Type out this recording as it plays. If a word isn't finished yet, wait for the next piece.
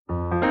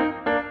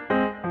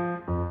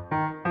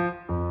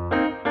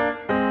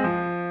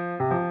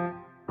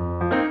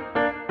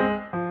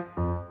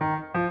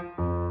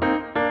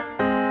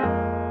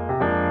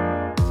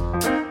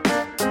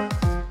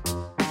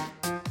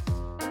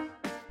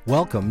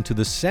Welcome to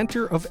the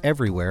Center of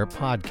Everywhere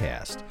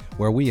podcast,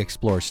 where we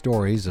explore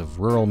stories of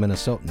rural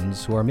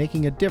Minnesotans who are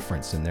making a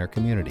difference in their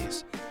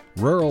communities.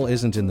 Rural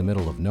isn't in the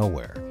middle of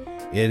nowhere.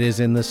 It is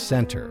in the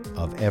center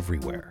of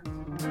everywhere.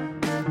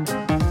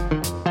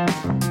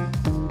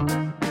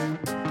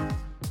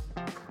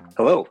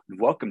 Hello, and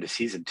welcome to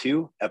Season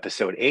 2,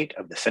 Episode 8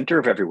 of the Center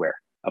of Everywhere,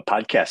 a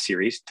podcast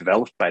series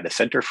developed by the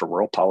Center for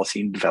Rural Policy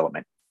and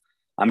Development.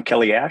 I'm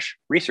Kelly Asche,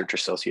 Research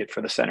Associate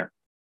for the Center.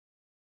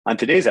 On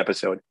today's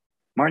episode,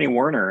 Marnie,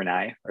 Werner, and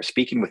I are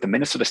speaking with the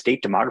Minnesota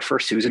State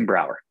Demographer, Susan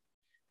Brower.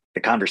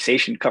 The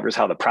conversation covers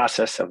how the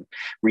process of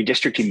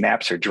redistricting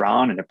maps are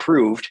drawn and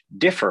approved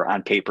differ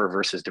on paper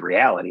versus the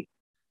reality,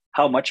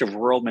 how much of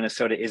rural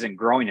Minnesota isn't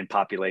growing in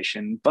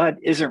population, but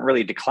isn't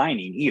really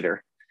declining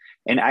either,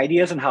 and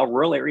ideas on how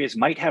rural areas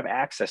might have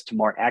access to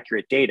more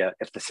accurate data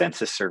if the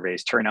census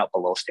surveys turn out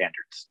below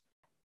standards.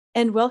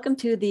 And welcome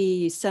to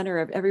the Center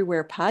of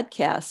Everywhere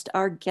podcast.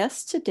 Our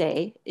guest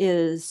today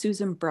is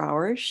Susan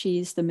Brower.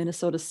 She's the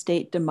Minnesota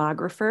State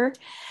Demographer.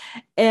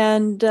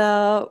 And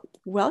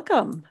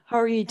welcome. How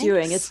are you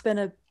doing? Thanks. It's been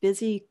a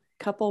busy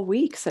couple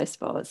weeks, I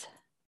suppose.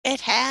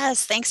 It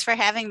has. Thanks for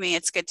having me.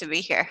 It's good to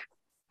be here.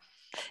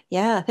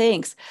 Yeah,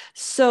 thanks.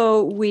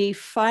 So we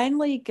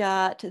finally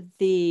got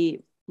the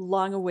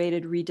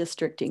long-awaited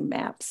redistricting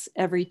maps.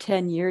 Every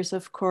 10 years,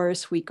 of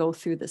course, we go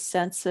through the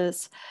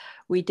census.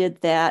 We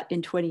did that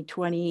in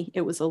 2020.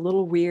 It was a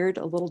little weird,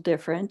 a little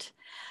different,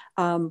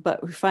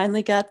 but we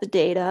finally got the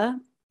data.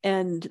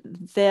 And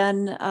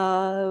then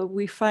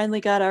we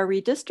finally got our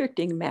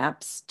redistricting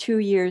maps 2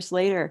 years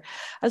later.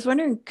 I was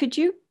wondering, could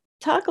you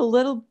talk a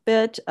little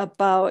bit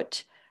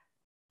about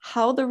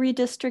how the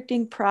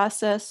redistricting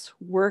process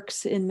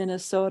works in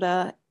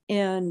Minnesota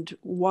and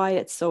why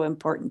it's so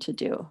important to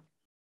do?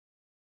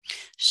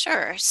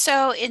 Sure.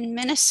 So in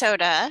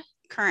Minnesota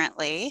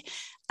currently,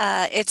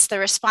 it's the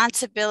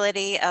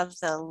responsibility of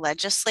the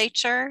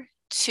legislature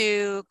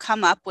to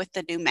come up with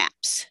the new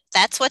maps.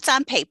 That's what's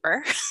on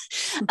paper.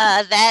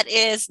 That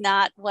is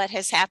not what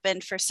has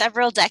happened for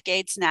several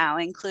decades now,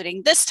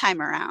 including this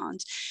time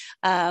around.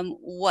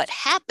 What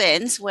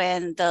happens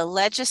when the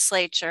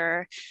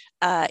legislature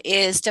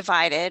is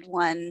divided,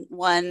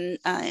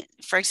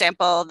 for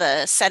example,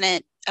 the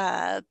Senate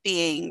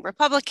being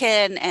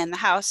Republican and the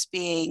House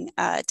being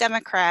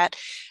Democrat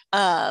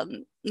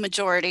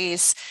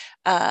majorities,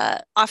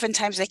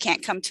 oftentimes they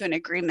can't come to an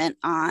agreement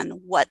on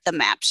what the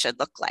map should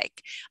look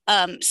like.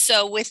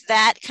 So with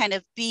that kind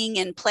of being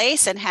in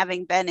place and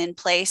having been in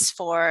place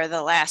for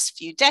the last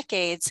few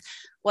decades,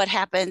 what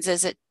happens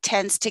is it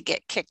tends to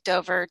get kicked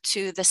over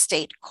to the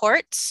state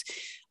courts.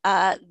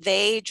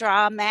 They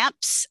draw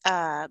maps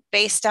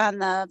based on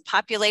the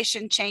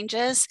population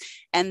changes,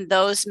 and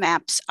those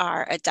maps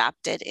are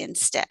adopted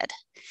instead.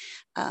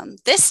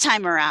 This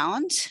time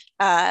around,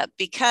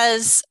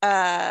 because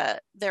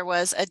there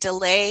was a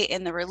delay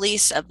in the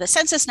release of the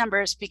census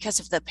numbers because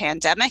of the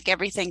pandemic,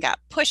 everything got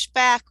pushed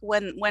back.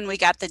 When we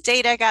got the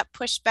data, got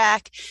pushed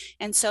back.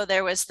 And so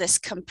there was this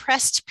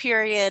compressed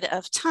period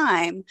of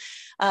time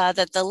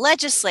that the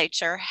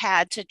legislature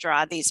had to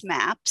draw these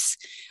maps.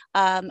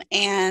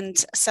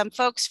 And some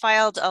folks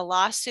filed a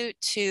lawsuit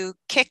to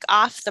kick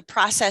off the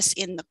process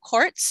in the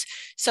courts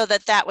so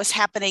that was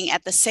happening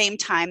at the same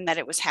time that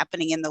it was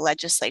happening in the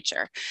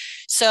legislature.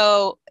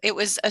 So it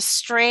was a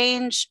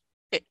strange,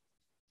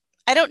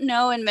 I don't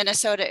know in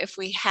Minnesota if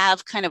we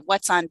have kind of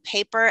what's on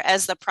paper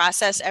as the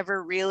process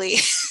ever really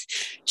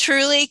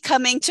truly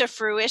coming to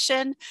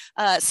fruition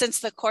since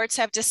the courts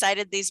have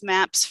decided these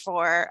maps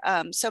for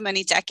so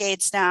many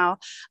decades now.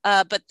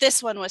 But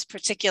this one was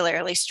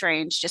particularly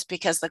strange just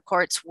because the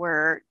courts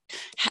were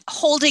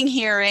holding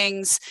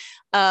hearings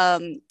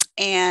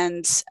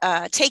and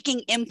taking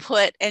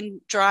input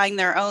and drawing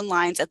their own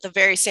lines at the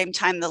very same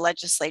time the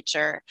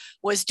legislature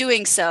was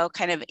doing so,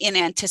 kind of in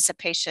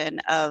anticipation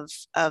of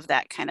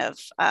that kind of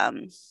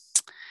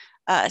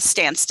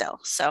standstill.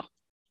 So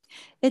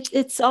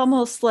It's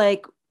almost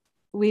like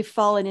we've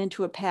fallen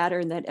into a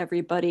pattern that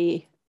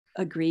everybody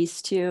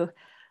agrees to.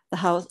 The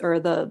House or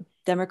the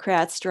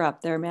Democrats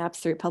drop their maps,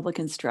 the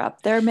Republicans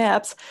drop their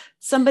maps,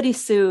 somebody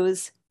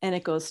sues, and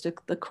it goes to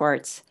the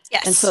courts.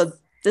 Yes. And so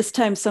this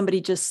time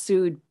somebody just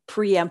sued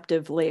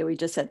preemptively. We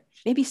just said,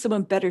 maybe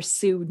someone better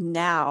sue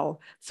now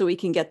so we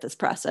can get this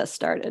process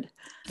started.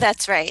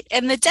 That's right.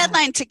 And the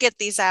deadline to get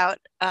these out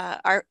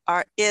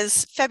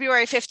is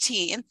February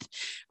 15th.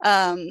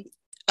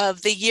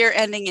 Of the year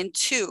ending in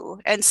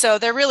 2. And so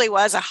there really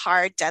was a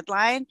hard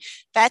deadline.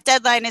 That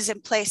deadline is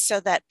in place so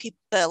that the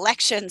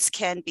elections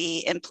can be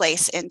in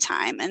place in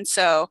time. And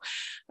so,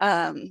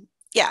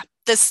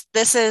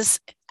 this is,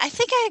 I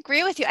think I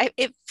agree with you.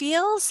 It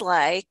feels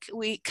like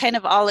we kind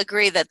of all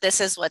agree that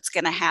this is what's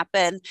going to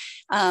happen.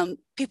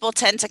 People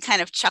tend to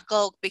kind of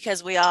chuckle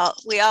because we all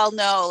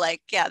know,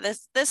 like, yeah,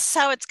 this is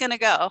how it's going to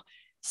go.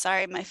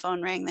 Sorry, my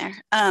phone rang there.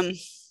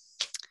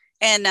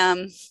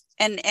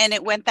 And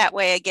it went that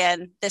way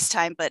again this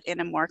time, but in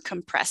a more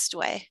compressed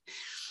way.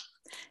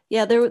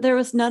 Yeah, there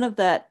was none of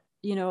that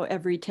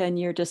every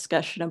 10-year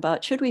discussion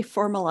about should we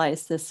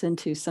formalize this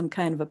into some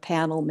kind of a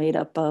panel made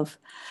up of,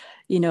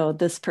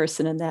 this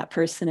person and that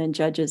person and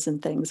judges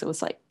and things. It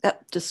was like,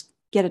 just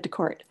get it to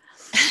court.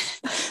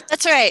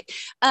 That's right.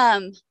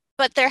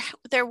 But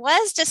there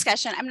was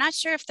discussion. I'm not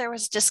sure if there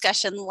was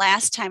discussion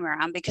last time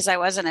around because I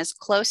wasn't as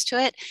close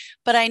to it,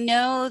 but I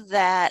know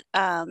that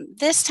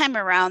this time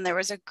around there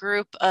was a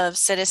group of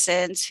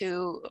citizens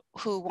who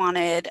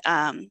wanted,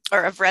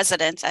 or of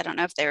residents, I don't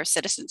know if they were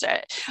citizens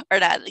or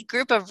not, a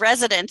group of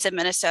residents in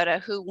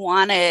Minnesota who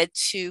wanted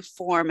to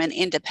form an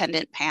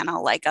independent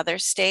panel like other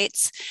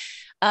states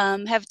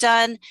have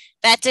done.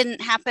 That didn't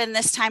happen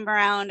this time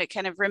around. It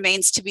kind of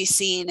remains to be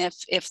seen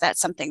if that's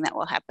something that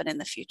will happen in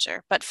the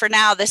future. But for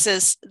now, this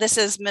is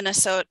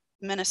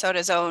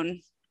Minnesota's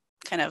own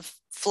kind of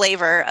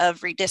flavor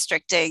of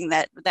redistricting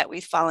that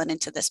we've fallen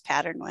into this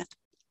pattern with.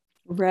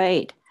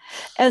 Right.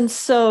 And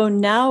so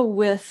now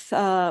with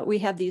we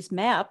have these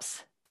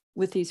maps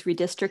with these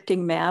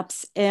redistricting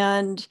maps,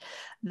 and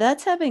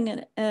that's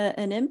having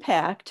an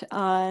impact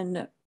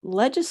on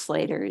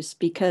legislators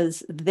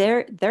because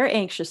they're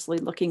anxiously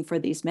looking for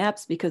these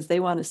maps because they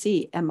want to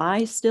see, am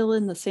I still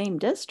in the same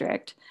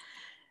district?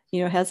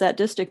 Has that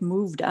district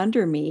moved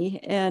under me?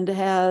 And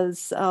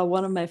has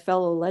one of my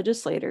fellow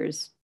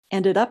legislators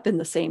ended up in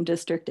the same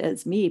district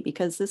as me?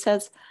 Because this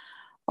has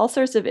all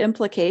sorts of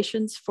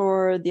implications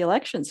for the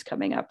elections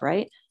coming up,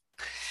 right?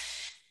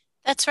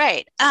 That's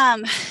right.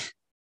 I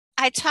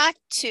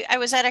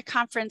was at a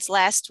conference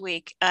last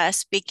week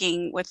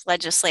speaking with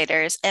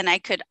legislators, and I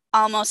could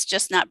almost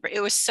just not,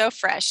 it was so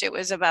fresh. It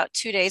was about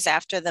 2 days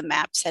after the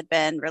maps had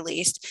been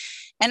released.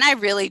 And I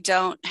really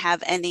don't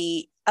have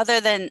any other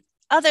than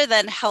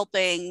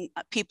helping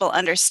people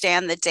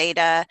understand the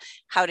data,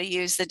 how to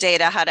use the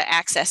data, how to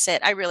access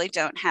it. I really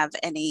don't have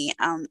any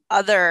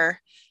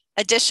other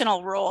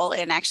additional role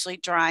in actually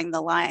drawing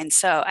the line.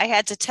 So I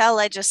had to tell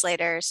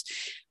legislators,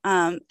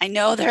 I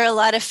know there are a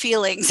lot of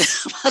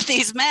feelings about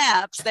these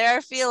maps. There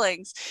are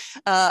feelings.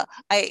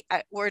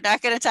 We're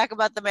not going to talk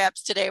about the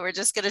maps today. We're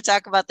just going to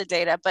talk about the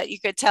data. But you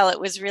could tell it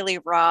was really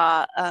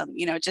raw.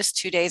 Just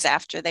 2 days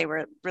after they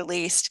were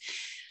released.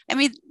 I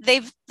mean,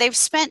 they've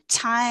spent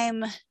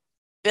time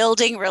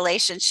building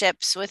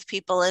relationships with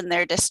people in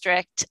their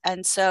district,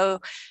 and so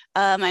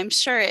I'm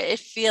sure it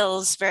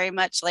feels very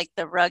much like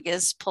the rug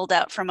is pulled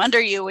out from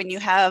under you when you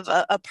have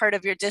a part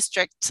of your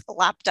district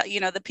lopped up.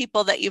 The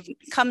people that you've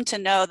come to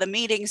know, the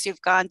meetings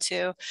you've gone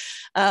to,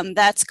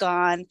 that's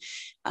gone,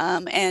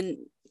 and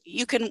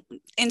you can,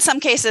 in some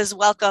cases,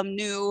 welcome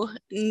new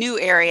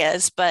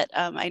areas. But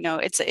I know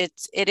it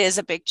is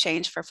a big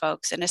change for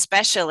folks, and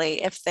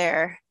especially if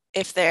they're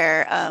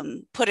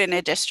put in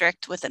a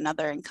district with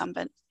another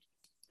incumbent.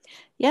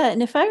 Yeah,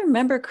 and if I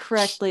remember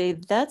correctly,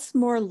 that's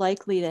more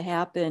likely to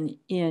happen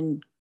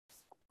in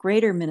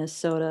greater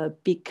Minnesota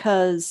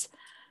because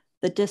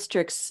the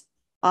districts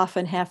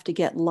often have to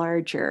get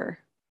larger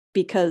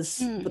because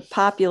the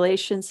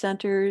population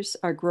centers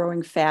are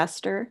growing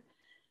faster.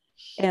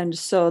 And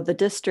so the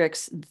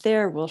districts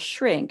there will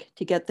shrink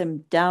to get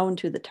them down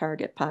to the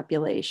target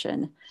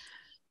population.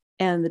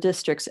 And the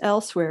districts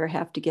elsewhere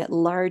have to get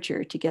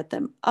larger to get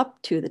them up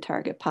to the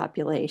target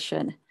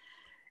population.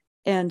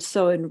 And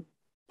so in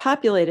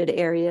populated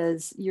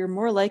areas, you're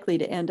more likely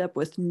to end up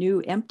with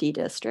new empty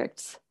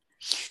districts.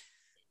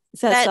 Does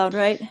that sound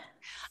right?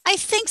 I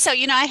think so.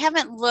 I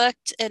haven't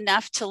looked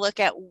enough to look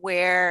at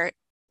where,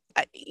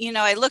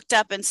 I looked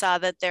up and saw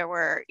that there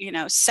were,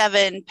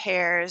 7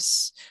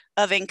 pairs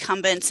of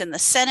incumbents in the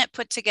Senate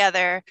put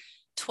together,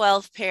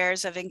 12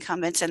 pairs of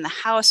incumbents in the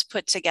House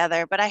put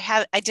together, but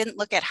I didn't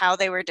look at how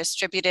they were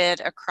distributed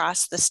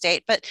across the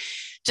state, but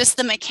just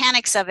the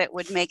mechanics of it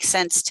would make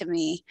sense to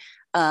me.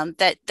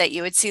 That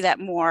you would see that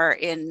more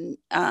in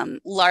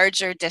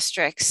larger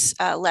districts,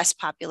 less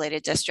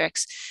populated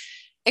districts,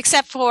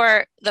 except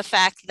for the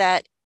fact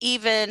that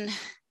even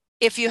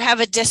if you have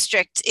a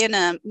district in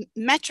a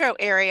metro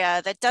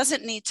area that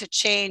doesn't need to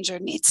change or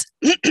needs,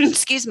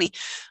 excuse me,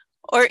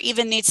 or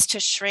even needs to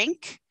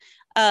shrink,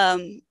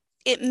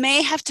 it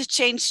may have to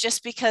change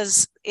just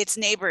because its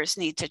neighbors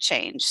need to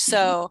change.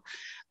 So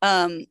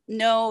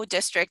no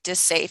district is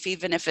safe,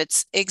 even if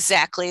it's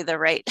exactly the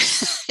right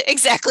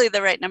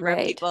number of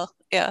people.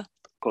 Yeah.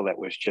 That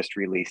was just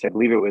released. I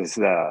believe it was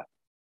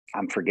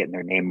I'm forgetting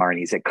their name,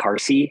 Marnie. Is it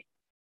Carsey?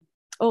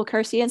 Oh,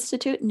 Carsey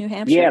Institute in New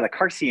Hampshire? Yeah, the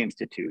Carsey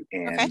Institute.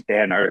 And they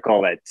had an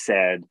article that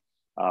said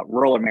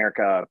rural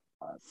America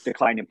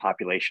declined in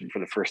population for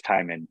the first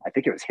time in, I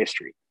think it was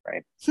history,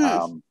 right?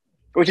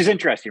 Which is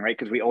interesting, right?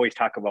 Because we always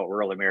talk about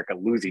rural America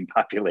losing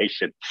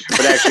population,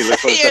 but actually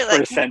this was the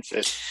first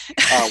census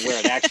where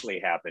it actually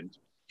happened.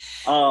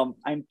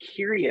 I'm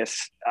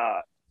curious,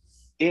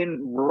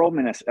 in rural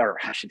Minnesota, or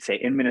I should say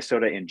in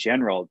Minnesota in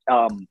general,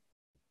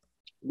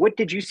 what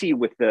did you see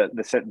with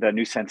the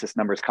new census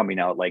numbers coming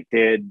out? Like,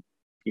 did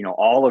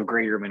all of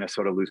greater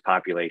Minnesota lose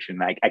population?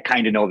 I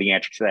kind of know the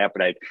answer to that,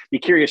 but I'd be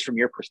curious from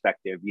your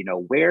perspective,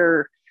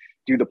 where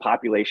do the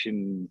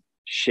population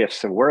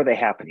shifts and where are they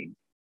happening,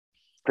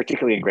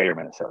 particularly in greater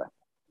Minnesota?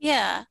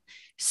 Yeah.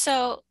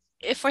 So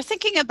if we're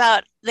thinking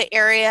about the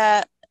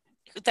area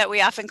that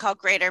we often call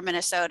Greater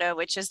Minnesota,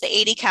 which is the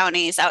 80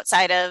 counties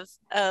outside of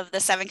the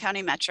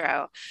 7-county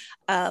metro,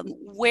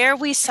 where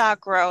we saw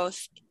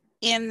growth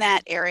in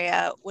that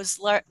area was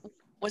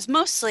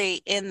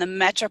mostly in the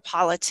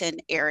metropolitan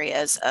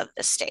areas of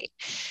the state.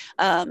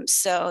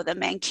 So the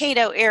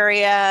Mankato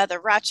area, the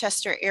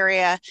Rochester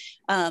area,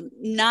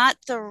 not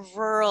the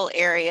rural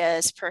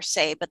areas per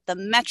se, but the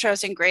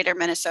metros in Greater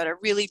Minnesota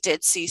really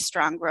did see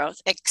strong growth,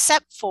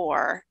 except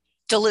for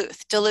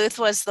Duluth. Duluth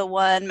was the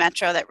one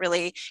metro that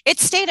really, it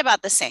stayed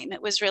about the same.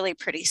 It was really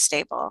pretty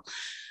stable.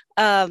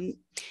 And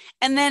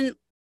then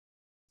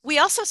we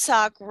also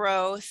saw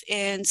growth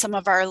in some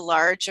of our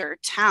larger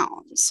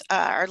towns,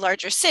 our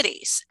larger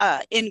cities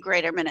in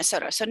Greater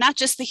Minnesota. So not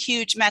just the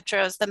huge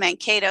metros, the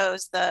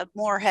Mankato's, the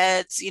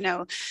Moorheads,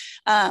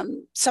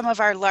 some of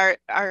our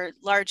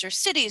larger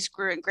cities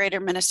grew in Greater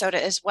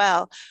Minnesota as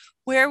well.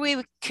 Where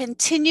we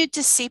continued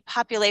to see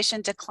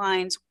population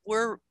declines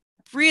were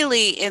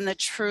really in the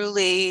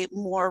truly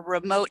more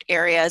remote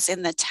areas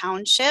in the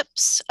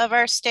townships of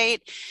our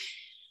state.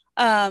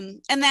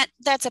 And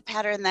that's a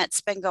pattern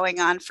that's been going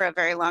on for a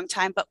very long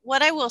time. But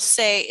what I will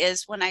say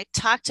is when I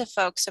talk to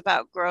folks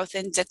about growth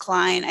and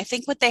decline, I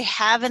think what they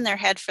have in their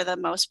head for the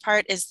most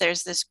part is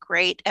there's this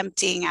great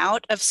emptying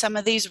out of some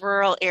of these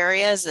rural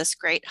areas, this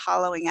great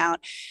hollowing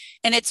out.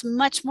 And it's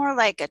much more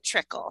like a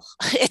trickle.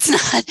 It's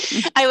not,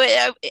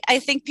 I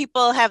think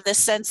people have this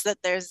sense that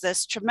there's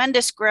this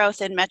tremendous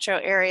growth in metro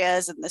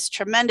areas and this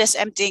tremendous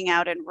emptying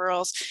out in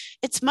rurals.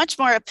 It's much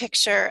more a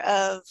picture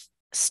of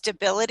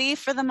stability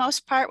for the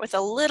most part, with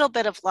a little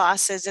bit of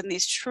losses in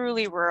these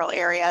truly rural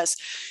areas.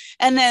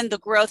 And then the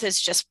growth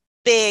is just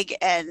big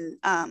and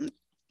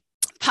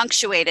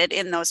punctuated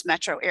in those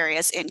metro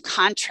areas in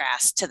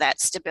contrast to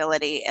that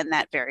stability and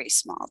that very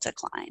small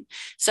decline.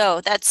 So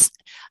that's,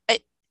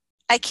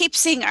 I keep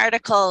seeing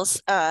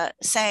articles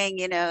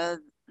saying,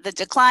 the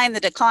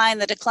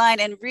decline,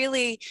 and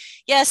really,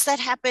 yes, that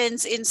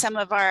happens in some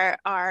of our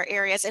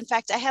areas. In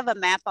fact, I have a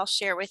map I'll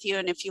share with you,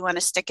 and if you want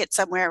to stick it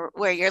somewhere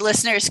where your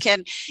listeners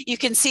you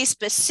can see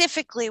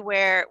specifically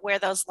where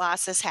those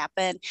losses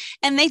happen.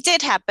 And they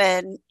did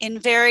happen in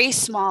very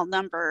small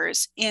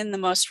numbers in the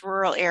most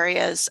rural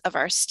areas of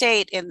our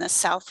state, in the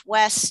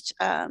Southwest,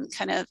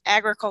 kind of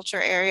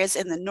agriculture areas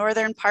in the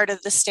northern part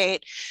of the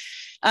state,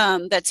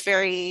 that's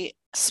very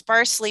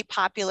sparsely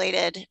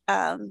populated,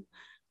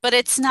 but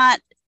it's not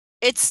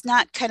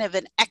kind of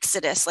an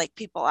exodus like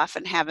people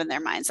often have in their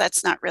minds.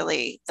 That's not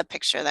really the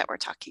picture that we're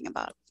talking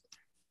about.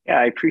 Yeah,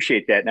 I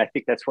appreciate that. And I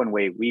think that's one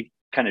way we've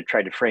kind of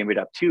tried to frame it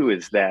up too,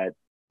 is that,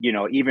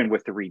 even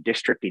with the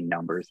redistricting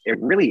numbers, it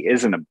really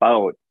isn't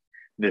about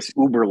this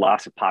uber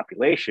loss of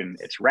population.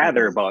 It's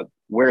rather about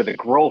where the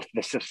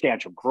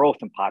substantial growth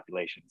in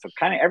population. So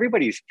kind of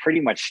everybody's pretty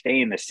much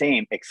staying the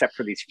same, except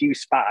for these few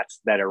spots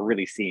that are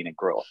really seeing a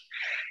growth.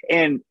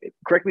 And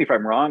correct me if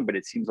I'm wrong, but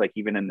it seems like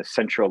even in the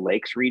Central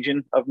Lakes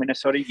region of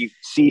Minnesota, you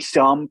see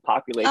some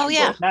population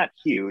growth, not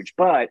huge,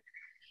 but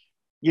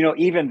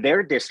even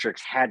their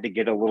districts had to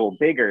get a little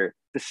bigger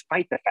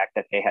despite the fact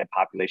that they had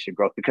population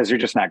growth, because they're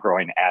just not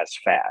growing as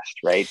fast,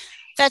 right?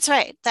 That's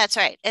right.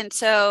 And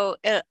so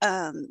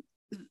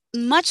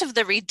much of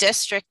the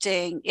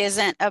redistricting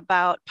isn't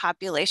about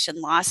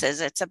population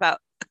losses. It's about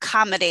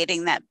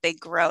accommodating that big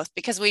growth,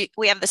 because we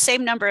have the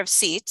same number of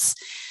seats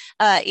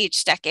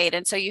each decade.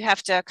 And so you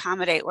have to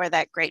accommodate where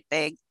that great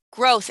big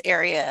growth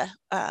area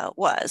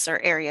was, or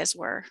areas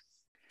were.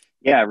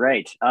 Yeah,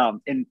 right.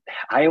 And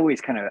I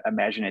always kind of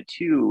imagine it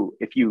too,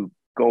 if you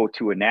go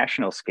to a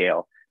national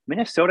scale,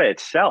 Minnesota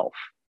itself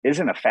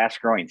isn't a fast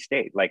growing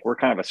state. Like, we're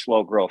kind of a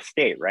slow growth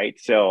state, right?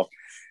 So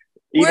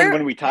even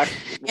when we talk,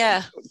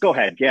 go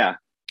ahead. Yeah.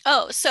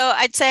 Oh, so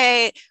I'd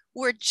say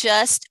we're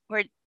just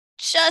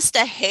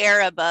a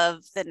hair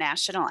above the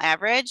national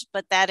average,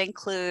 but that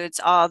includes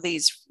all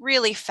these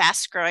really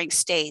fast growing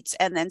states.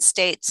 And then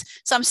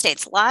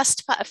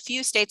a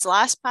few states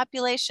lost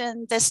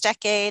population this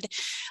decade.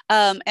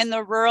 And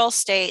the rural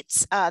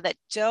states that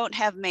don't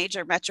have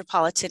major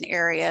metropolitan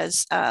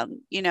areas,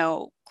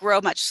 grow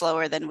much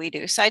slower than we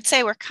do. So I'd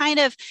say we're kind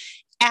of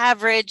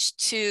average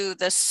to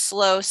the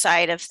slow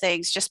side of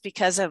things, just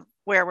because of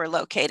where we're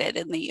located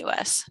in the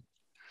US.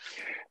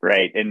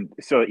 Right. And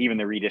so even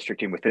the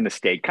redistricting within the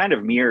state kind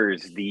of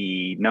mirrors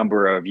the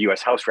number of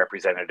US House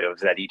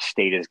representatives that each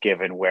state is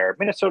given, where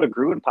Minnesota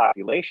grew in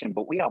population,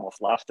 but we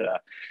almost lost a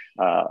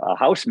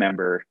House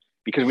member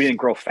because we didn't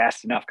grow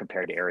fast enough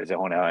compared to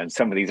Arizona and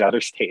some of these other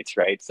states,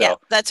 right? So yeah,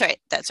 that's right.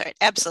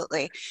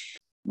 Absolutely.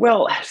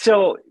 Well,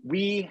 so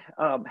we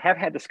have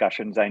had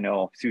discussions, I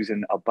know,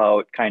 Susan,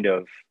 about kind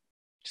of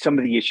some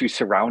of the issues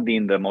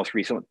surrounding the most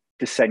recent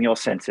decennial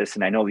census.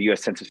 And I know the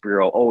U.S. Census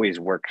Bureau always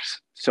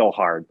works so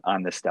hard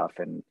on this stuff.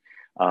 And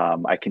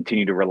I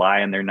continue to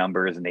rely on their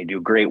numbers, and they do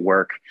great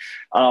work.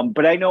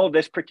 But I know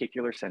this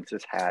particular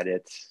census had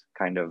its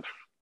kind of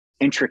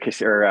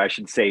intricacies, or I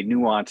should say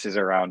nuances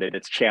around it,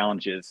 its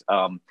challenges.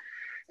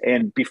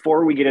 And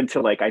before we get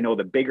into I know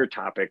the bigger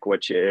topic,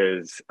 which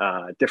is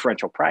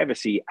differential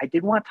privacy, I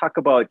did want to talk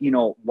about,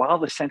 while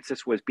the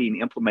census was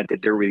being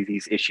implemented, there were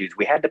these issues.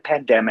 We had the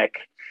pandemic.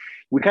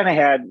 We kind of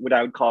had what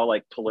I would call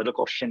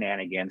political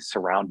shenanigans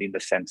surrounding the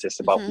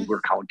census about who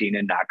we're counting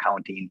and not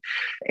counting.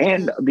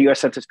 And the U.S.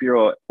 Census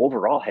Bureau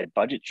overall had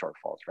budget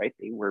shortfalls, right?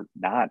 They were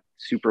not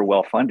super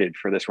well funded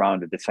for this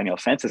round of decennial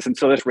census. And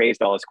so this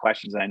raised all those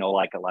questions. And I know a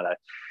lot of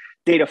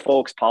data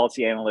folks,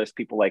 policy analysts,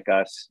 people like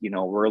us,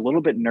 we're a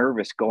little bit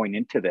nervous going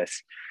into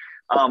this.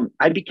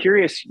 I'd be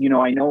curious,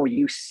 I know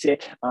you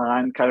sit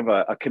on kind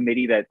of a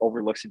committee that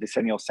overlooks the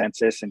decennial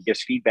census and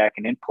gives feedback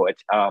and input.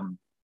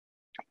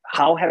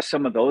 How have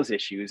some of those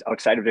issues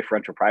outside of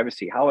differential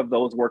privacy, how have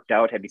those worked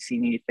out? Have you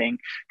seen anything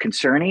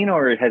concerning,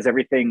 or has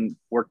everything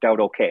worked out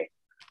okay?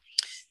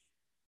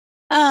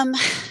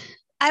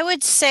 I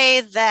would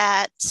say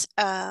that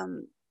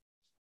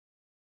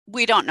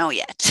we don't know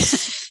yet.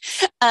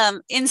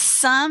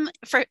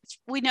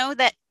 We know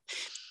that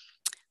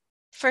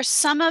for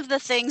some of the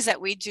things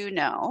that we do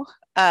know,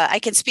 I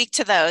can speak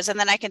to those, and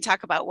then I can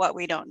talk about what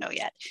we don't know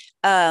yet.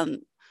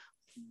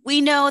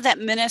 We know that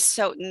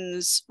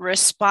Minnesotans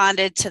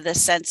responded to the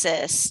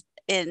census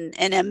in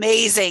an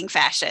amazing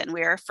fashion.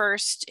 We are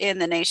first in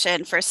the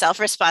nation for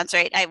self-response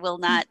rate. I will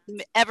not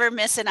ever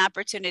miss an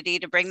opportunity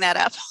to bring that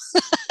up.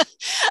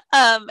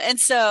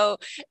 Sorry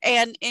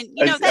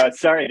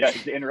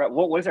to interrupt.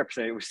 What was our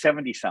percentage? It was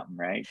 70 something,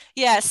 right?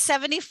 Yeah,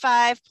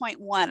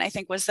 75.1, I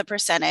think was the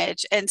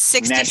percentage, and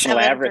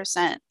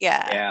 67%.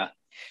 Yeah.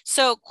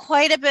 So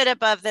quite a bit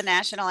above the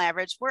national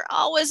average. We're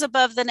always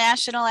above the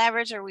national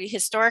average, or we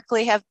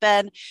historically have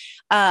been,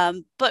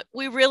 but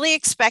we really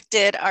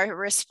expected our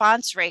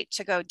response rate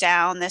to go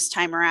down this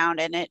time around,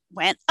 and it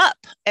went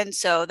up. And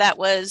so that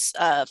was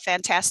a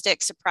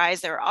fantastic surprise.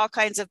 There were all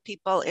kinds of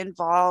people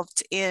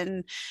involved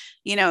in,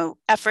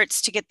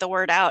 efforts to get the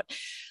word out.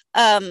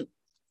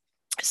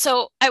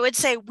 So I would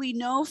say we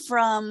know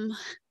from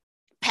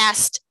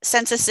past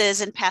censuses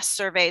and past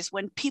surveys,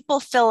 when people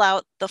fill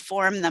out the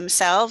form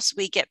themselves,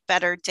 we get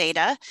better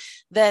data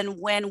than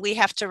when we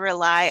have to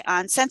rely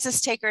on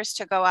census takers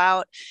to go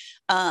out.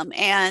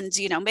 And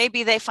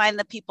maybe they find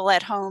the people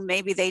at home,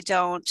 maybe they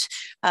don't.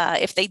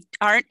 If they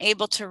aren't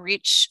able to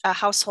reach a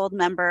household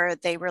member,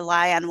 they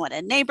rely on what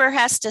a neighbor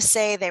has to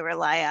say. They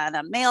rely on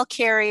a mail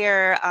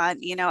carrier,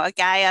 on a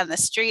guy on the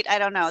street. I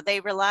don't know.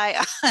 They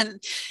rely on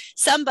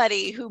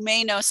somebody who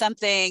may know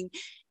something.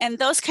 And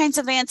those kinds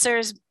of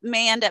answers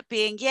may end up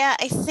being, yeah,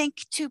 I think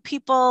 2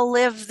 people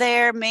live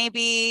there.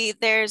 Maybe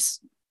there's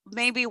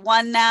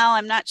one now.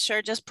 I'm not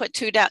sure. Just put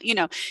 2 down,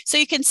 So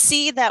you can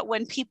see that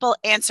when people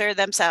answer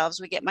themselves,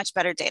 we get much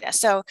better data.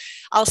 So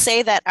I'll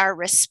say that our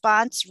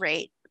response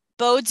rate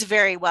bodes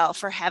very well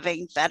for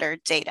having better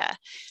data.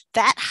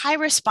 That high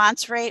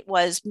response rate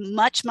was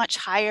much, much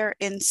higher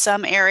in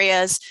some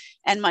areas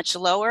and much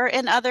lower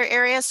in other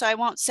areas. So I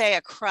won't say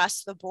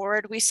across the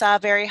board we saw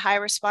very high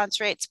response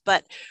rates,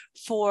 but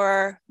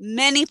for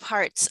many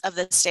parts of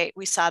the state,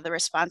 we saw the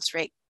response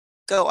rate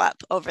go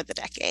up over the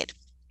decade.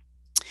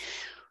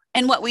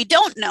 And what we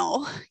don't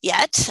know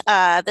yet,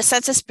 the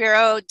Census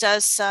Bureau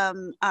does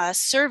some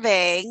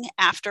surveying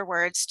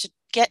afterwards to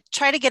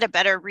try to get a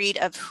better read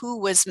of who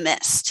was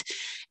missed.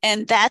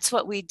 And that's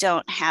what we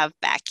don't have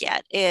back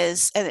yet. And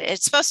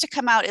it's supposed to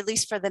come out, at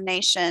least for the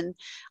nation,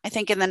 I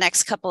think in the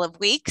next couple of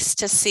weeks,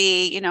 to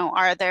see,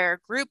 are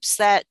there groups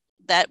that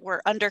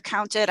were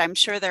undercounted? I'm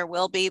sure there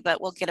will be, but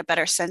we'll get a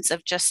better sense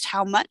of just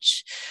how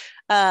much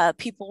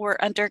people were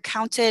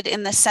undercounted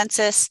in the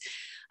census.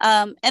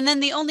 And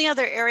then the only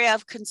other area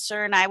of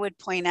concern I would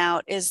point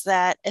out is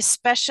that,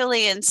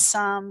 especially in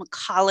some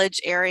college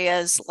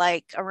areas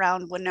like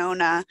around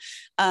Winona,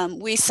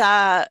 we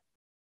saw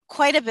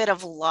quite a bit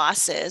of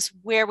losses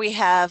where we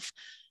have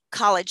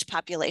college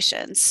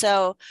populations.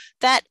 So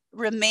that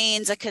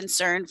remains a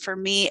concern for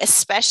me,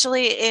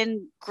 especially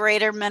in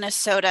greater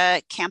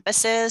Minnesota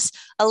campuses.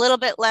 A little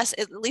bit less,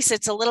 at least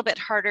it's a little bit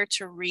harder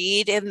to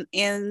read in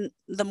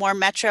the more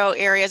metro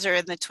areas, or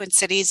in the Twin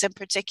Cities in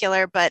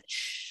particular, but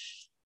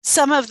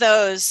some of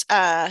those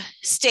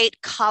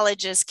state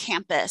colleges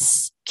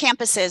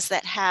campuses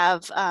that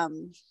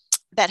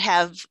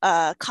have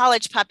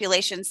college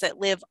populations that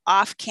live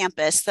off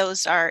campus,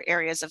 those are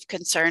areas of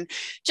concern,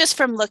 just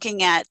from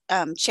looking at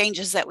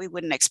changes that we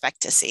wouldn't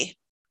expect to see.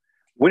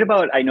 What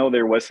about, I know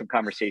there was some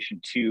conversation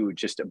too,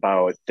 just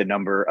about the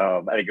number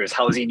of, I think it was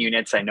housing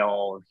units. I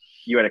know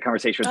you had a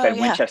conversation with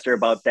Ben Winchester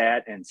about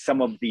that, and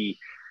some of the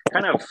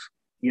kind of,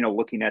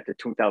 looking at the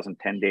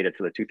 2010 data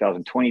to the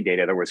 2020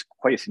 data, there was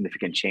quite a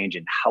significant change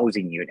in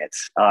housing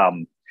units.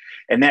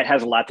 And that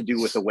has a lot to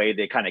do with the way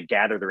they kind of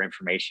gather their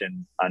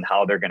information on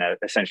how they're going to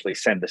essentially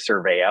send the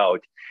survey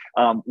out.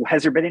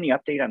 Has there been any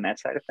update on that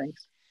side of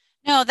things?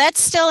 No, that's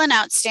still an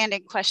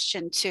outstanding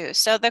question too.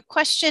 So the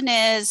question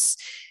is,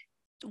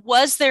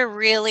 was there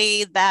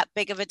really that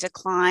big of a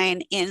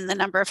decline in the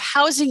number of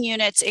housing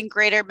units in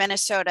greater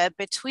Minnesota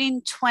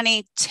between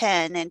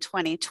 2010 and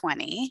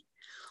 2020?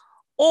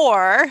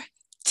 Or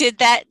did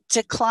that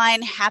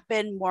decline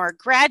happen more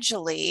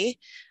gradually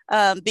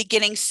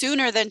beginning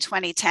sooner than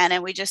 2010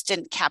 and we just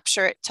didn't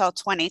capture it till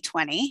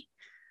 2020?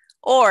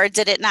 Or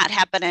did it not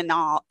happen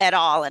at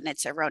all and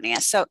it's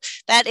erroneous? So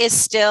that is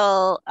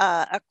still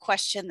a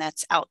question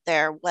that's out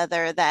there,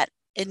 whether that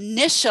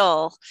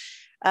initial,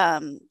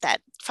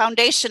 that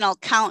foundational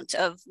count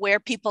of where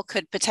people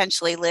could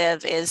potentially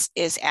live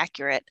is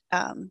accurate.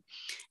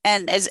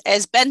 And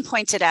as Ben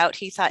pointed out,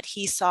 he thought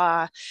he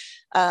saw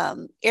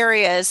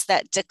areas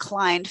that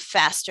declined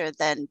faster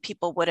than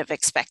people would have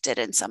expected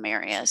in some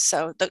areas.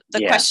 So the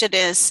question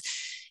is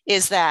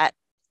that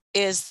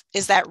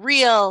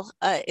real?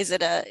 Is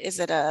it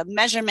a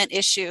measurement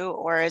issue,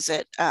 or is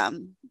it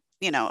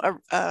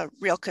a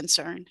real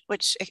concern?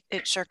 Which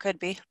it sure could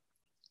be.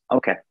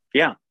 Okay.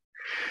 Yeah.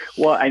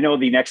 Well, I know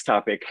the next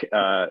topic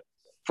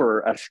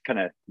for us kind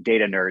of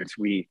data nerds,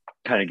 we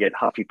kind of get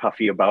huffy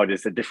puffy about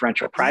is the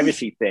differential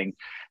privacy thing.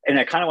 And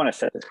I kind of want to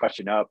set this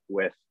question up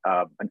with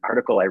an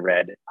article I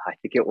read. I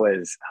think it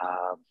was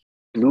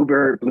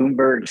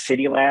Bloomberg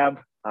City Lab.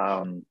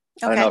 I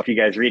don't know if you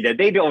guys read it.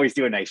 They always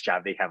do a nice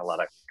job. They have a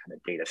lot of kind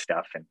of data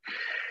stuff.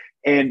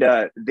 And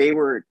they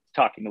were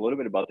talking a little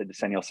bit about the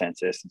decennial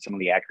census and some of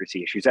the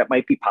accuracy issues that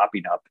might be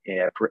popping up,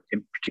 in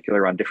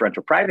particular on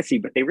differential privacy.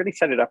 But they really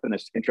set it up in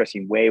this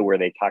interesting way where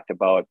they talked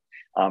about,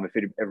 if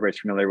everybody's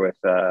familiar with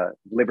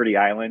Liberty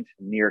Island,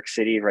 New York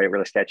City, right, where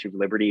the Statue of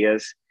Liberty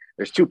is.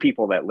 There's 2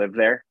 people that live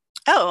there.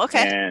 Oh,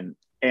 okay.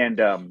 And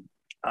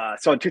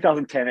so in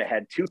 2010, it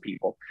had 2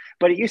 people,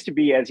 but it used to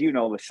be, as you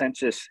know, the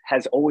census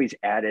has always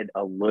added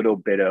a little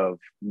bit of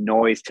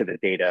noise to the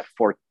data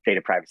for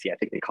data privacy. I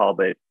think they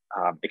called it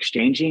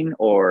exchanging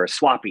or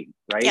swapping,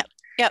 right?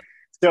 Yep.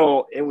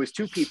 So it was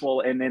 2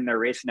 people, and then their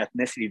race and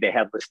ethnicity they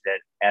had listed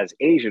as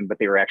Asian, but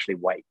they were actually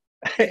white.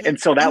 And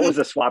so that was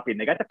a swapping.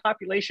 They got the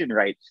population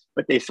right,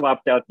 but they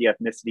swapped out the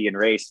ethnicity and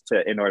race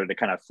in order to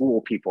kind of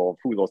fool people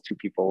who those 2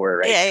 people were,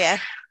 right? Yeah.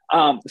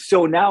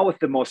 So now with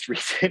the most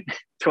recent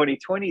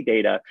 2020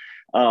 data,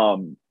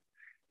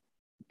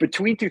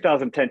 between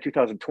 2010 and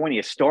 2020,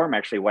 a storm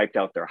actually wiped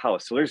out their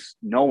house. So there's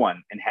no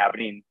one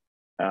inhabiting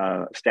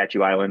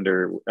Statue Island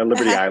or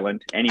Liberty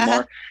Island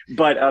anymore.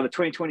 But the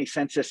 2020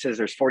 census says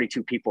there's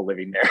 42 people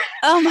living there.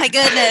 Oh my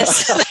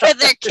goodness.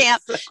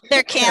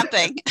 They're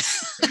camping.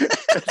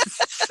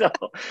 So,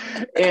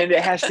 and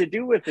it has to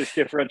do with this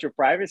differential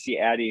privacy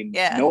adding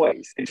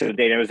noise into the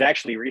data. It was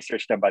actually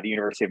research done by the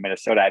University of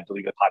Minnesota. I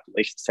believe the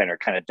Population Center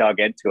kind of dug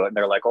into it, and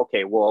they're like,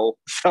 okay, well,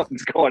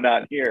 something's going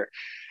on here.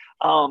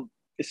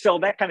 So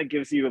that kind of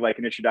gives you like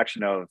an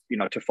introduction of,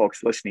 to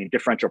folks listening,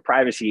 differential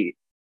privacy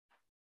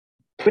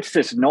puts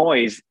this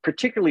noise,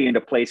 particularly into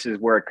places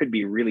where it could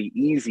be really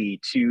easy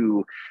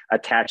to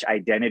attach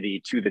identity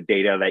to the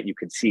data that you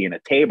could see in a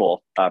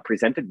table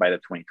presented by the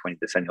 2020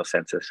 decennial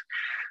census.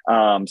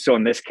 So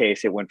in this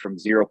case, it went from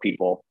 0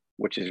 people,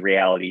 which is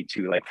reality,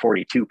 to like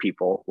 42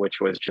 people, which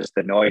was just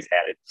the noise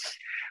added.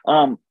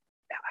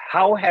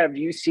 How have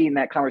you seen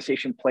that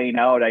conversation playing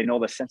out? I know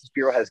the Census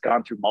Bureau has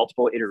gone through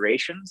multiple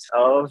iterations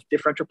of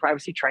differential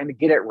privacy, trying to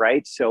get it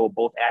right. So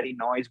both adding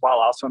noise while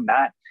also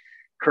not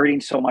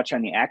hurting so much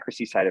on the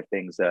accuracy side of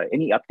things.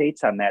 Any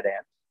updates on that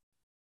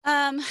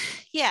end?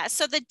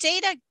 So the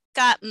data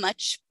got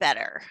much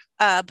better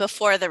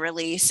before the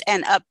release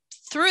and up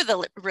through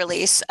the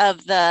release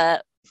of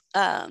the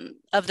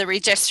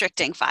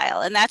redistricting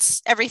file. And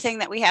that's everything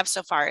that we have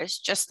so far is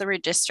just the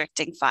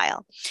redistricting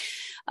file.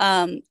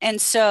 And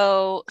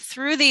so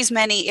through these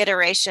many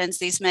iterations,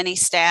 these many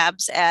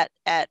stabs at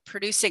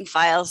producing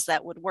files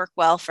that would work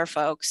well for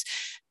folks,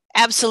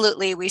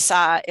 absolutely, we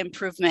saw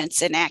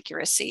improvements in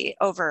accuracy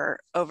over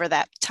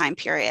that time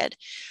period.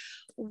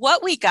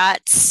 What we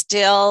got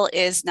still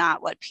is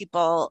not what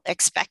people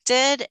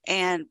expected,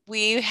 and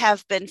we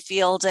have been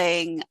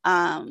fielding,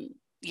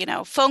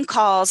 phone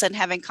calls and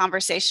having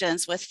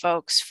conversations with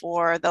folks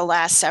for the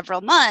last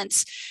several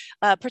months,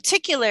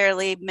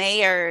 particularly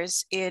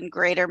mayors in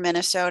greater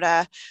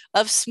Minnesota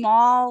of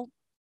small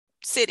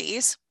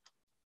cities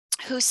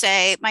who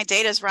say, my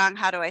data is wrong,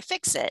 how do I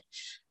fix it?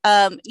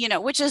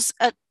 Which is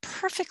a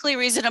perfectly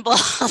reasonable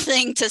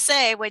thing to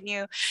say when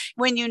you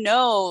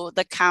know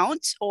the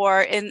count,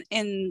 or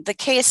in the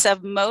case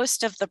of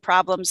most of the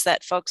problems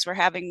that folks were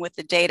having with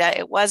the data,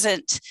 it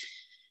wasn't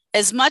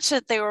as much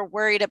that they were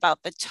worried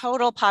about the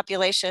total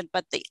population,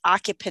 but the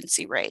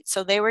occupancy rate.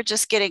 So they were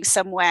just getting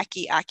some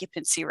wacky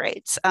occupancy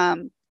rates.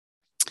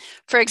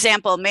 For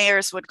example,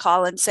 mayors would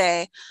call and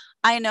say,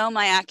 I know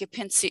my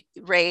occupancy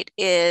rate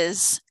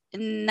is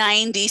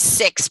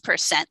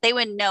 96%. They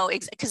would know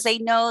because they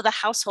know the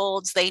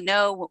households, they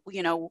know,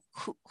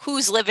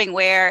 who's living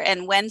where,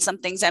 and when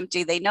something's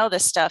empty, they know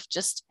this stuff.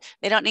 Just,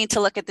 they don't need to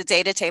look at the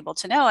data table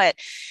to know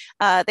it.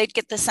 They'd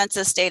get the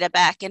census data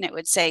back and it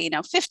would say,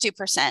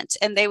 50%.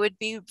 And they would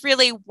be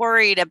really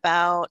worried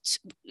about,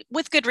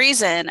 with good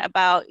reason,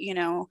 about,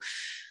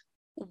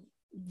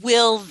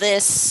 will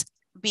this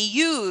be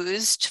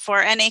used for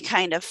any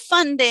kind of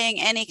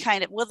funding,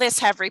 will this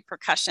have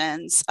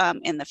repercussions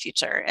in the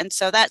future? And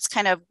so that's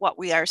kind of what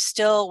we are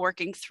still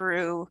working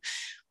through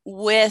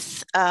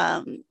with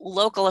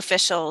local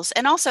officials,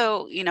 and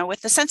also,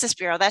 with the Census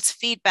Bureau. That's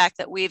feedback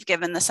that we've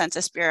given the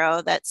Census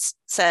Bureau that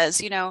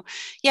says,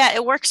 yeah,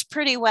 it works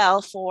pretty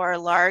well for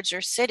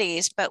larger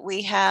cities, but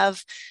we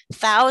have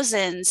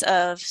thousands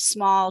of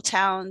small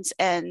towns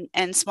and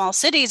small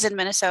cities in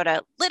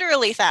Minnesota,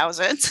 literally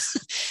thousands,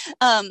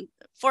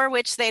 for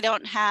which they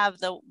don't have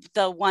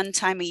the one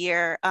time a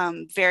year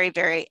very,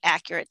 very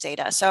accurate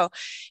data. So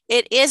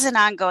it is an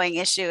ongoing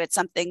issue. It's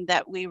something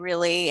that we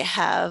really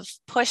have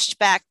pushed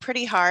back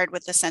pretty hard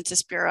with the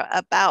Census Bureau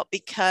about,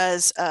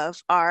 because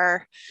of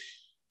our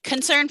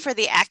concern for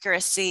the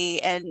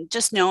accuracy and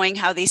just knowing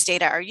how these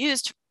data are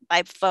used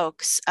by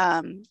folks.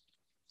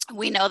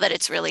 We know that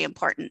it's really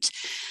important.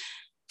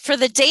 For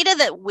the data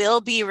that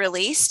will be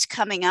released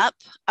coming up,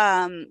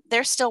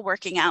 they're still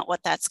working out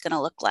what that's going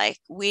to look like.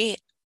 We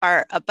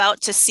are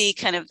about to see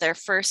kind of their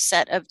first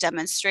set of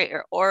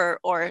demonstrator, or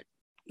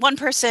one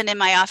person in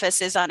my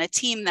office is on a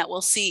team that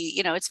will see,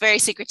 it's very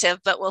secretive,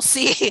 but we'll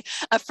see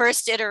a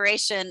first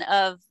iteration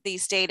of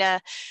these data.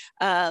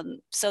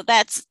 So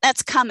that's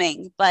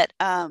coming, but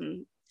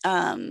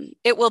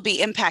it will be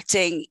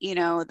impacting,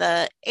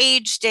 the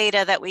age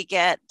data that we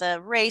get, the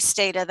race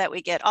data that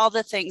we get, all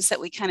the things that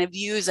we kind of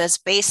use as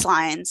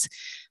baselines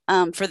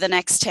for the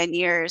next 10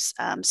 years.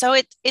 So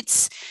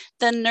it's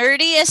the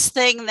nerdiest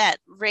thing that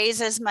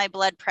raises my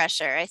blood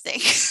pressure, I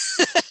think.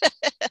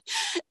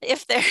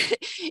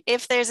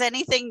 If there's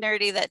anything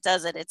nerdy that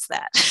does it, it's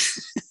that.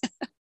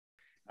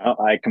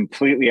 I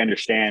completely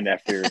understand.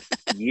 After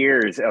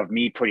years of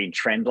me putting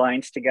trend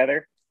lines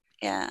together,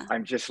 yeah,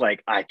 I'm just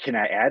like, can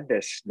I add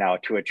this now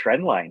to a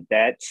trend line?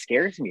 That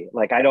scares me.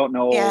 Like, I don't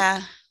know.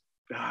 Yeah.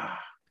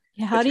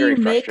 How do you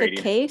make a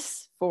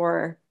case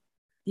for,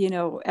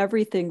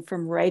 everything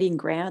from writing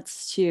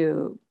grants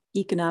to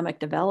economic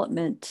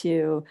development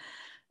to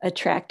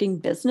attracting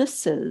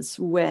businesses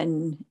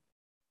when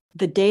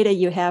the data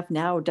you have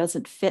now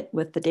doesn't fit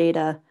with the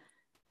data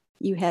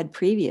you had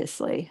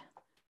previously?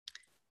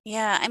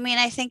 Yeah, I mean,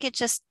 I think it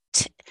just,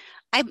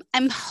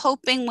 I'm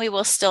hoping we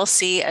will still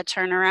see a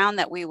turnaround,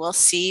 that we will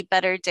see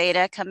better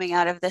data coming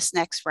out of this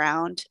next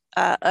round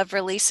of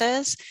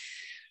releases.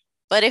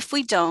 But if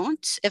we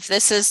don't, if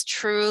this is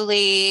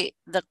truly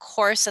the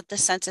course that the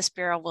Census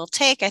Bureau will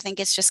take, I think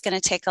it's just going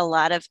to take a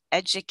lot of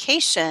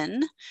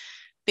education,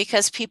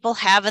 because people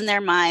have in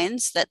their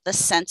minds that the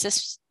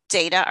census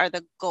data are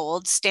the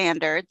gold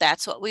standard.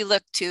 That's what we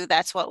look to.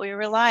 That's what we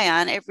rely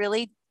on.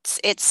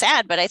 It's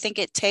sad, but I think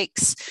it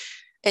takes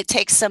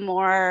some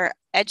more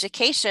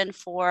education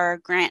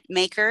for grant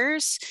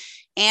makers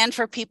and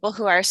for people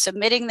who are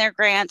submitting their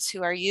grants,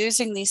 who are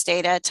using these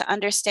data, to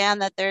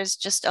understand that there's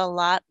just a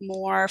lot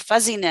more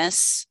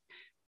fuzziness,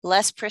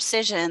 less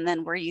precision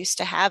than we're used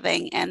to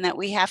having, and that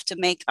we have to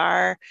make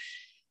our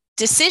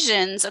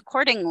decisions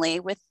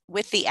accordingly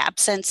with the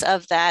absence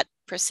of that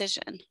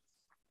precision.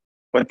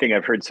 One thing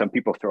I've heard some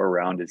people throw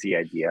around is the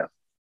idea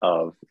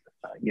of,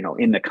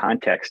 in the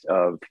context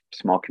of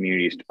small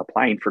communities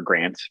applying for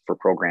grants for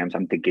programs,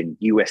 I'm thinking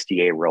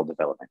USDA rural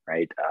development,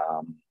 right?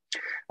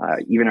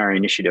 Even our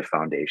initiative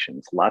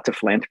foundations, lots of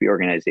philanthropy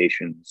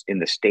organizations in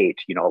the state,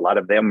 a lot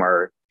of them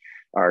are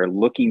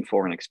looking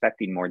for and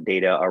expecting more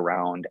data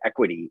around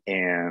equity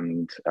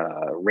and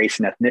race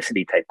and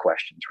ethnicity type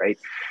questions, right?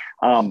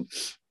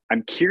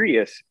 I'm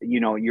curious,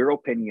 your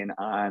opinion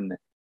on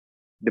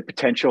the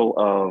potential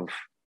of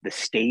the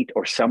state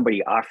or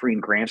somebody offering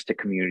grants to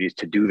communities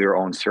to do their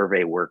own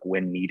survey work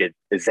when needed.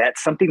 Is that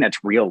something that's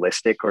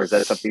realistic, or is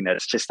that something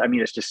that's just,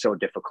 it's just so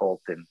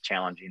difficult and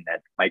challenging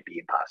that might be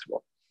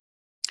impossible?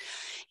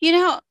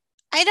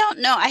 I don't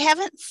know. I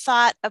haven't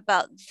thought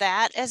about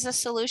that as a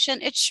solution.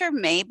 It sure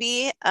may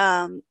be,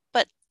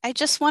 but I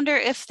just wonder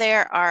if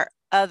there are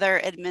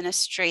other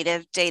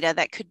administrative data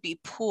that could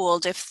be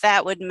pooled, if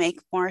that would make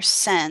more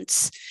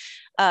sense.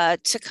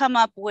 To come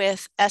up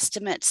with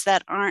estimates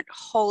that aren't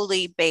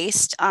wholly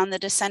based on the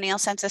decennial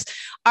census.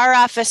 Our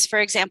office, for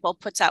example,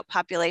 puts out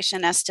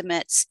population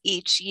estimates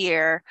each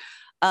year.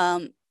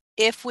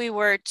 If we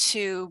were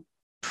to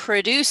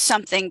produce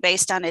something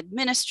based on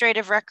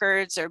administrative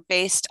records or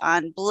based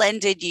on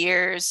blended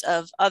years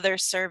of other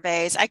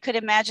surveys, I could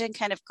imagine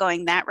kind of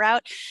going that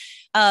route.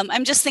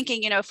 I'm just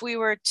thinking, if we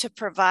were to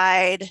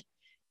provide,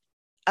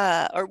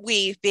 or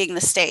we being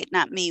the state,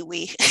 not me,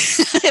 we,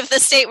 if the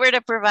state were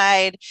to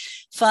provide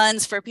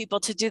funds for people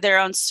to do their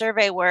own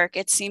survey work,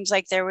 it seems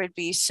like there would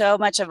be so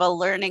much of a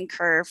learning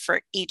curve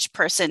for each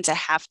person to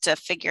have to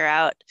figure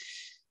out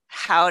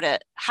how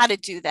to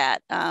do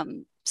that.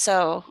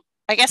 So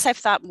I guess I've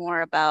thought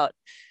more about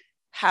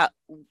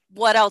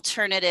what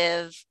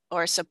alternative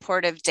or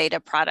supportive data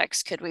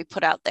products could we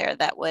put out there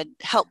that would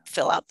help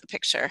fill out the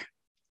picture.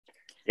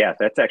 Yeah,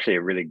 that's actually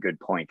a really good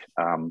point.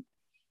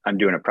 I'm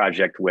doing a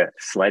project with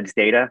SLED's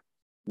data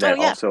that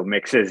also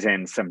mixes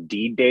in some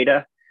deed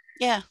data.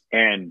 Yeah.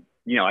 And,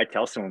 I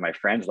tell some of my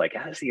friends, like,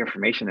 how's the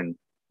information in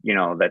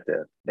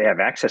that they have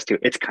access to,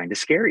 it's kind of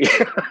scary.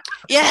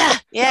 Yeah.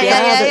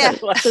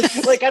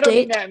 Like, I don't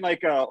mean that in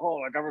like,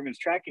 our government's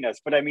tracking us,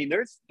 but I mean,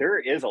 there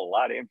is a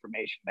lot of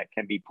information that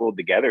can be pulled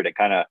together to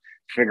kind of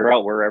figure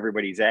out where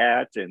everybody's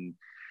at. And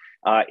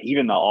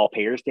even the all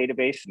payers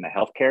database and the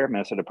healthcare,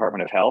 Minnesota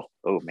Department of Health.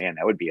 Oh man,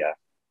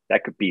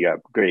 that could be a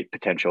great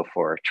potential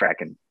for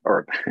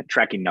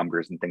tracking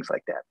numbers and things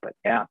like that. But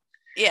yeah,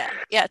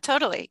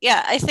 totally.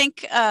 Yeah, I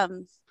think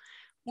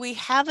we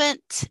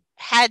haven't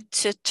had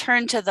to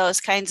turn to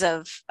those kinds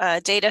of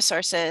data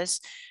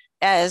sources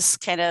as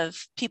kind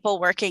of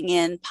people working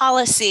in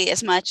policy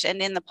as much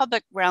and in the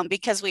public realm,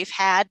 because we've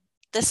had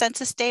the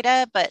census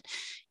data, but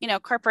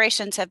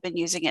corporations have been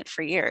using it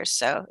for years.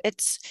 So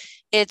it's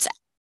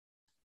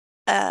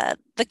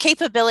the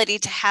capability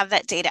to have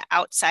that data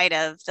outside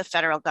of the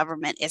federal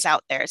government is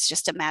out there. It's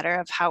just a matter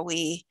of how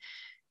we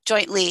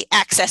jointly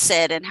access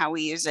it and how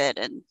we use it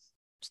and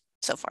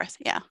so forth.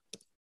 Yeah.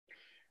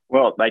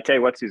 Well, I tell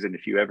you what, Susan,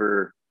 if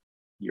the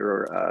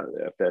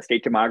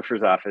state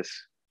demographer's office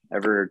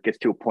ever gets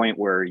to a point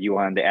where you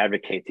want to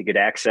advocate to get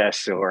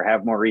access or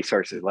have more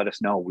resources, let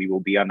us know. We will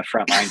be on the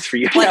front lines for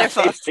you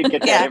Wonderful. to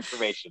get that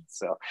information.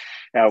 So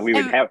we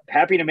would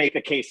happy to make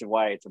the case of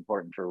why it's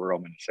important for rural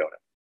Minnesota.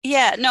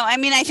 Yeah, no, I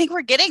mean, I think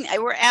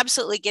we're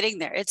absolutely getting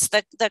there. It's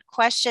the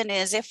question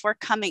is, if we're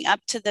coming up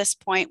to this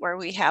point where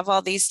we have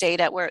all these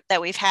data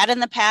that we've had in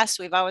the past,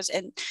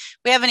 and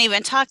we haven't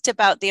even talked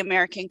about the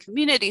American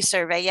Community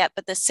Survey yet,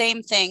 but the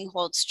same thing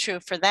holds true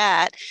for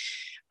that,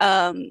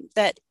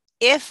 that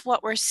if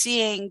what we're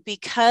seeing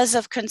because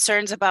of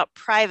concerns about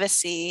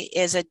privacy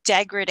is a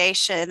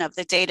degradation of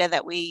the data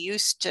that we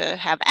used to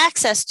have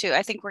access to,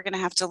 I think we're going to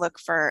have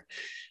to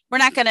we're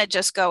not going to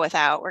just go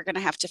without. We're going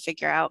to have to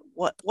figure out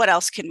what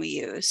else can we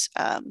use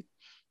that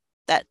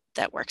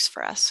works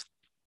for us.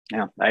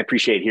 Yeah, I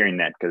appreciate hearing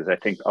that, because I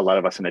think a lot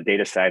of us on the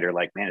data side are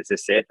like, man, is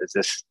this it? Is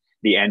this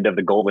the end of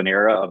the golden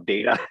era of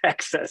data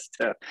access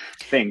to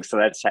things? So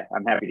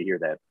I'm happy to hear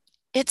that.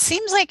 It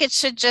seems like it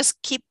should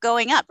just keep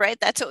going up, right?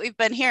 That's what we've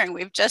been hearing.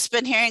 We've just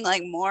been hearing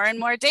like more and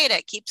more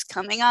data keeps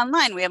coming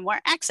online. We have more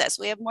access.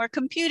 We have more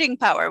computing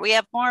power. We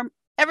have more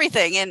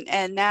everything.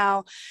 And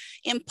now,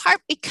 in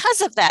part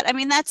because of that, I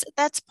mean,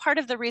 that's part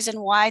of the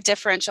reason why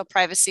differential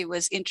privacy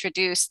was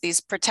introduced, these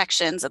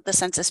protections that the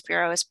Census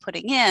Bureau is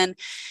putting in.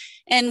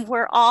 And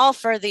we're all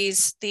for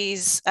these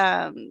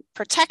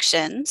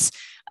protections.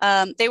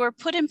 They were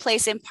put in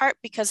place in part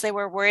because they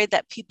were worried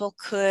that people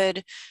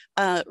could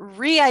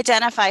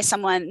re-identify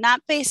someone,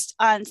 not based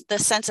on the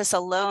census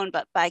alone,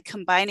 but by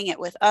combining it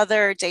with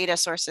other data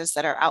sources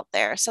that are out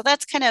there. So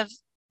that's kind of,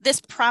 this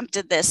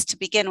prompted this to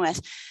begin with.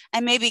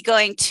 I may be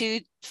going too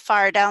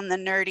far down the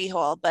nerdy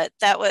hole, but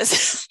that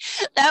was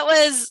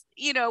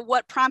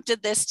what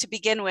prompted this to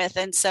begin with.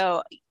 And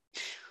so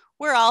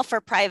we're all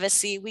for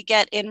privacy. We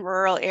get in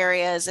rural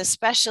areas,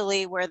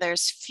 especially where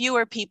there's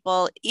fewer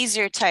people,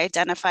 easier to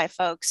identify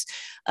folks.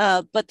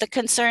 But the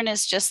concern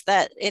is just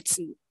that it's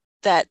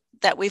that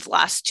we've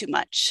lost too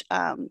much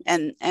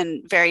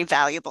and very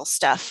valuable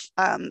stuff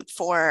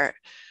for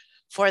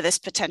this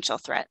potential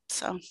threat.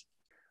 So.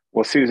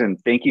 Well, Susan,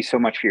 thank you so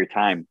much for your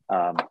time.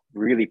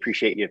 Really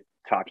appreciate you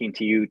talking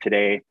to you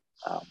today.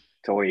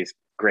 It's always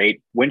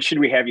great. When should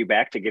we have you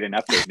back to get an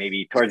update?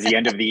 Maybe towards the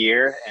end of the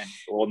year and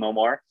we'll know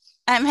more?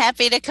 I'm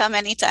happy to come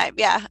anytime.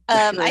 Yeah.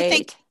 I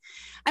think,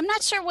 I'm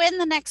not sure when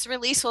the next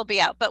release will be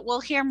out, but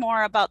we'll hear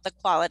more about the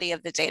quality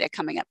of the data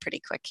coming up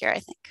pretty quick here, I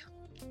think.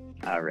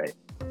 All right.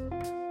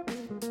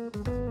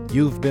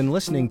 You've been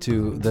listening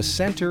to the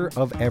Center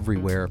of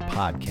Everywhere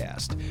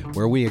podcast,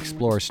 where we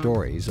explore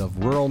stories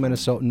of rural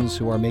Minnesotans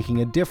who are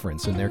making a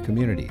difference in their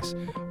communities.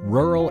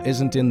 Rural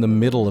isn't in the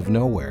middle of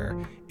nowhere.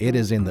 It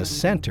is in the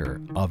center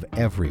of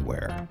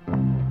everywhere.